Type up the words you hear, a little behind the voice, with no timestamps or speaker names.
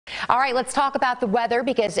All right, let's talk about the weather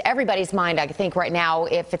because everybody's mind, I think right now,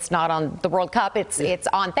 if it's not on the World Cup, it's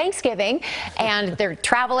on Thanksgiving, and they're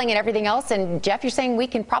traveling and everything else. And Jeff, you're saying we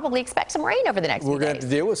can probably expect some rain over the next few days. We're going to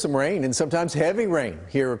deal with some rain and sometimes heavy rain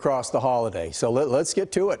here across the holiday. So let's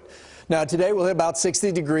get to it. Now, today we'll hit about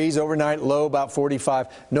 60 degrees overnight, low about 45.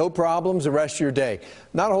 No problems the rest of your day.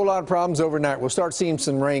 Not a whole lot of problems overnight. We'll start seeing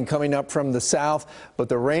some rain coming up from the south, but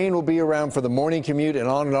the rain will be around for the morning commute and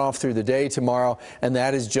on and off through the day tomorrow, and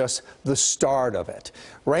that is just the start of it.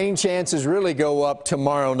 Rain chances really go up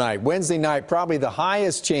tomorrow night. Wednesday night, probably the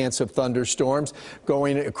highest chance of thunderstorms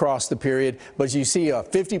going across the period, but you see a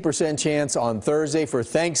 50% chance on Thursday for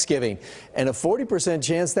Thanksgiving and a 40%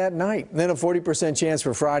 chance that night. Then a 40% chance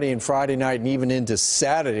for Friday and Friday night, and even into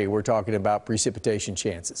Saturday we're talking about precipitation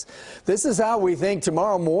chances. This is how we think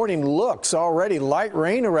tomorrow morning looks. Already light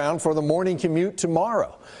rain around for the morning commute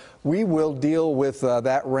tomorrow. We will deal with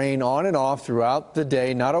that rain on and off throughout the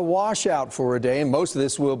day. Not a washout for a day, and most of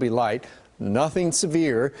this will be light. Nothing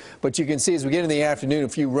severe, but you can see as we get in the afternoon, a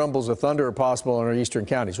few rumbles of thunder are possible in our eastern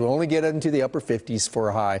counties. We'll only get into the upper 50s for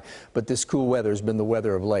a high, but this cool weather has been the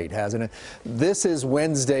weather of late, hasn't it? This is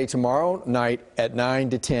Wednesday, tomorrow night at 9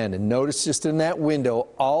 to 10. And notice just in that window,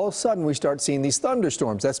 all of a sudden we start seeing these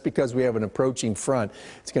thunderstorms. That's because we have an approaching front.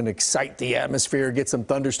 It's going to excite the atmosphere, get some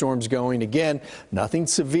thunderstorms going. Again, nothing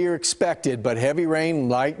severe expected, but heavy rain,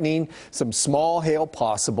 lightning, some small hail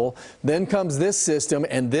possible. Then comes this system,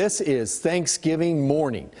 and this is Thanksgiving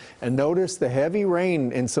morning, and notice the heavy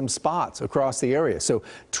rain in some spots across the area. So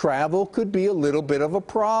travel could be a little bit of a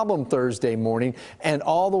problem Thursday morning and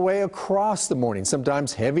all the way across the morning.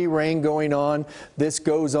 Sometimes heavy rain going on. This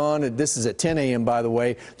goes on, and this is at 10 a.m. by the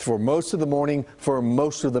way, for most of the morning for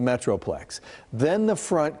most of the Metroplex. Then the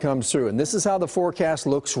front comes through, and this is how the forecast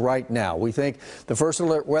looks right now. We think the First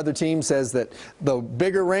Alert Weather Team says that the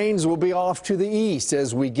bigger rains will be off to the east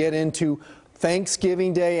as we get into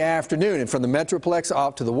Thanksgiving Day afternoon, and from the Metroplex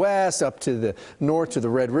off to the west, up to the north to the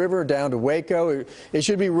Red River, down to Waco. It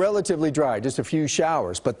should be relatively dry, just a few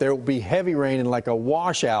showers, but there will be heavy rain and like a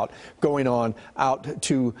washout going on out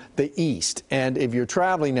to the east. And if you're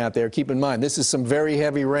traveling out there, keep in mind this is some very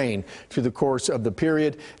heavy rain through the course of the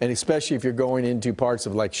period, and especially if you're going into parts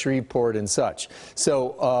of like Shreveport and such.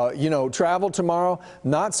 So, you know, travel tomorrow,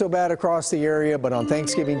 not so bad across the area, but on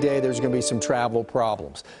Thanksgiving Day, there's going to be some travel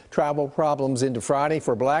problems. Travel problems into Friday.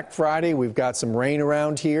 For Black Friday, we've got some rain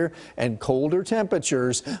around here and colder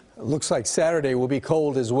temperatures. Looks like Saturday will be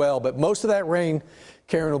cold as well, but most of that rain,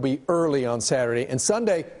 Karen, will be early on Saturday. And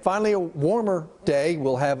Sunday, finally a warmer day.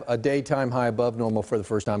 We'll have a daytime high above normal for the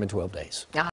first time in 12 days.